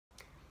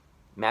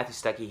Matthew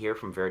Stuckey here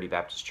from Verity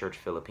Baptist Church,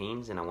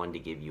 Philippines, and I wanted to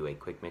give you a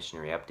quick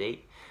missionary update.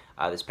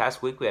 This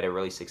past week we had a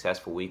really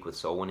successful week with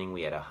soul winning.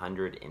 We had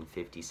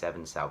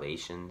 157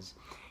 salvations,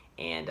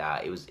 and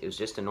it was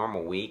just a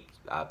normal week.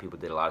 People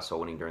did a lot of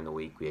soul winning during the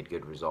week. We had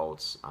good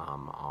results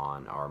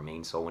on our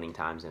main soul winning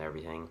times and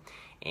everything,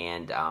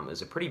 and it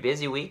was a pretty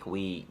busy week.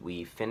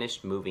 We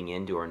finished moving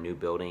into our new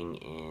building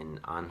in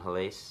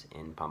Angeles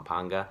in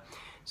Pampanga,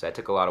 so that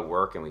took a lot of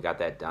work, and we got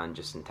that done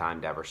just in time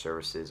to have our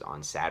services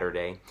on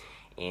Saturday.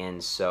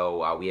 And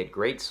so we had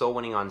great soul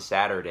winning on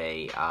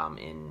Saturday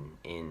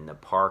in the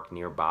park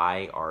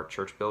nearby our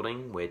church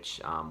building,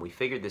 which we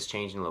figured this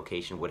change in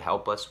location would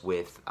help us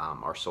with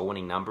our soul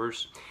winning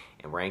numbers,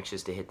 and we're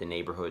anxious to hit the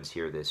neighborhoods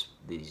here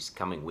these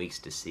coming weeks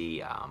to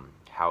see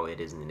how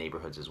it is in the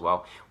neighborhoods as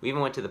well. We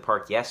even went to the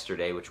park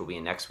yesterday, which will be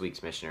in next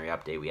week's missionary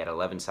update. We had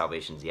 11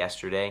 salvations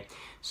yesterday,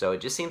 so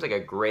it just seems like a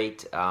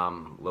great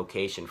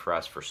location for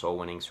us for soul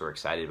winning, so we're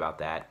excited about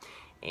that.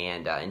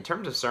 And in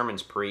terms of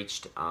sermons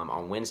preached,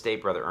 on Wednesday,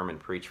 Brother Ehrman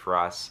preached for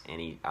us,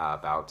 and he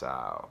about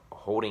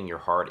holding your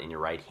heart in your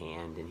right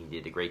hand, and he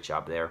did a great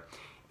job there.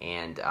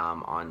 And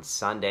on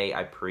Sunday,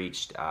 I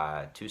preached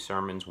 2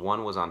 sermons.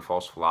 One was on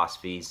false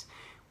philosophies,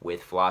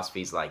 with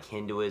philosophies like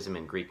Hinduism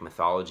and Greek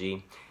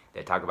mythology.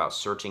 They talk about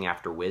searching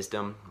after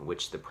wisdom,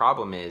 which the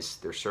problem is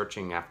they're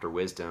searching after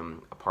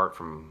wisdom apart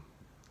from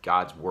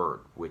God's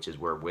Word, which is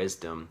where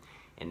wisdom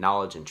and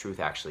knowledge and truth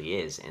actually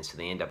is, and so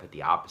they end up at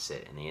the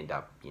opposite, and they end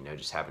up,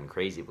 just having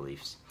crazy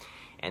beliefs.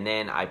 And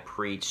then I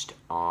preached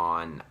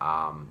on,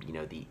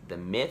 the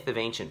myth of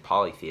ancient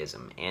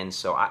polytheism, and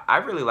so I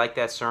really like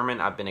that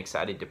sermon. I've been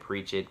excited to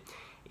preach it.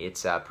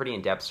 It's a pretty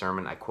in-depth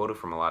sermon. I quoted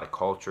from a lot of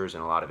cultures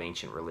and a lot of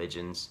ancient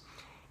religions,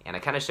 and I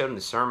kind of showed in the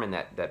sermon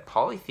that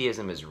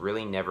polytheism has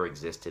really never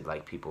existed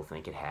like people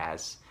think it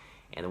has.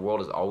 And the world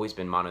has always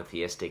been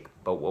monotheistic,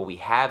 but what we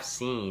have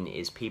seen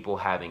is people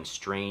having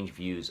strange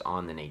views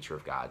on the nature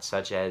of God,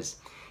 such as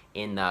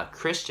in the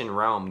Christian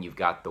realm, you've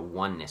got the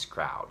oneness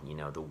crowd.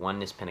 The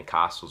oneness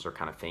Pentecostals are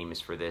kind of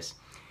famous for this,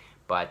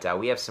 but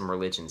we have some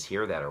religions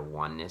here that are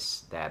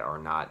oneness that are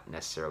not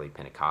necessarily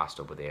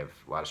Pentecostal, but they have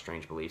a lot of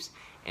strange beliefs.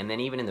 And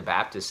then even in the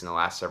Baptists in the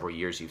last several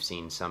years, you've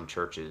seen some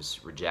churches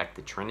reject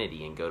the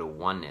Trinity and go to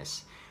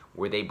oneness,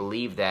 where they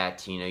believe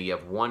that, you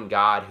have one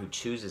God who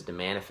chooses to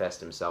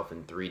manifest himself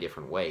in 3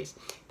 different ways.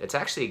 That's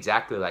actually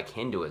exactly like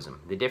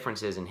Hinduism. The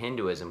difference is in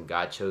Hinduism,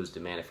 God chose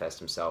to manifest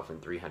himself in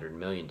 300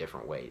 million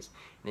different ways.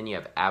 And then you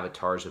have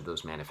avatars of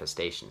those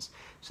manifestations.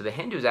 So the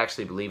Hindus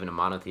actually believe in a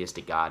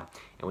monotheistic God.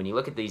 And when you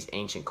look at these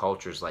ancient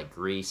cultures like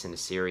Greece and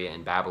Assyria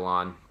and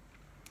Babylon,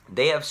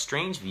 they have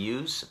strange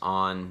views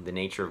on the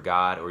nature of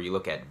God. Or you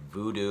look at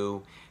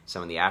voodoo,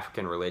 some of the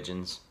African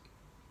religions,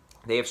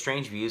 they have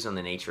strange views on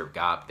the nature of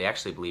God, but they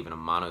actually believe in a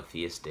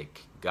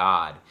monotheistic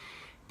God.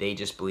 They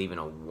just believe in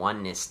a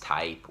oneness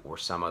type or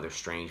some other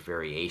strange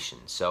variation.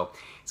 So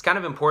it's kind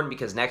of important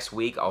because next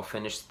week I'll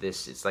finish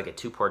this. It's like a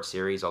 2-part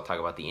series. I'll talk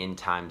about the end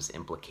times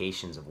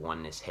implications of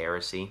oneness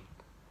heresy.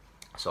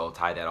 So I'll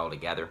tie that all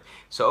together.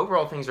 So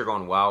overall, things are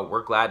going well.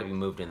 We're glad to be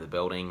moved into the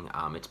building.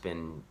 It's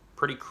been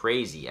pretty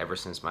crazy ever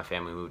since my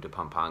family moved to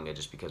Pampanga,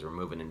 just because we're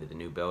moving into the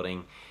new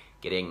building,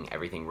 getting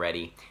everything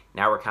ready.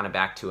 Now we're kind of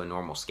back to a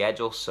normal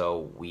schedule,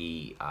 so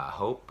we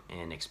hope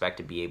and expect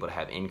to be able to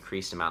have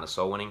increased amount of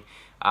soul winning.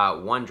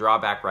 One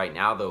drawback right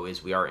now, though,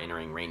 is we are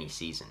entering rainy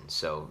season.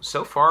 So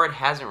far it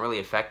hasn't really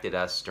affected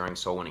us during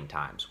soul winning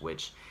times,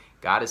 which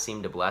God has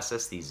seemed to bless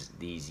us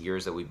these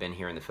years that we've been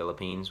here in the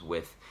Philippines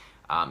with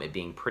it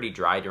being pretty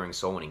dry during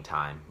soul winning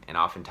time, and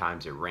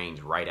oftentimes it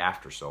rains right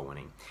after soul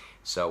winning.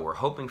 So we're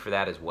hoping for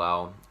that as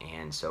well,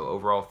 and so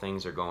overall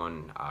things are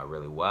going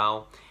really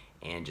well.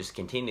 And just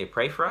continue to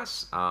pray for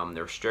us.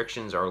 The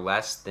restrictions are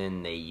less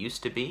than they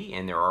used to be,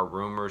 and there are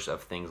rumors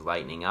of things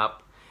lightening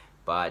up.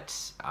 But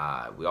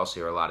we also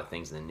hear a lot of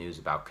things in the news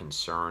about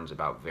concerns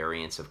about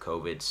variants of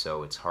COVID,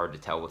 so it's hard to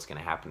tell what's going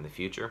to happen in the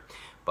future.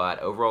 But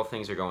overall,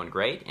 things are going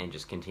great, and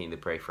just continue to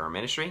pray for our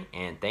ministry.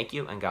 And thank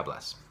you, and God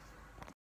bless.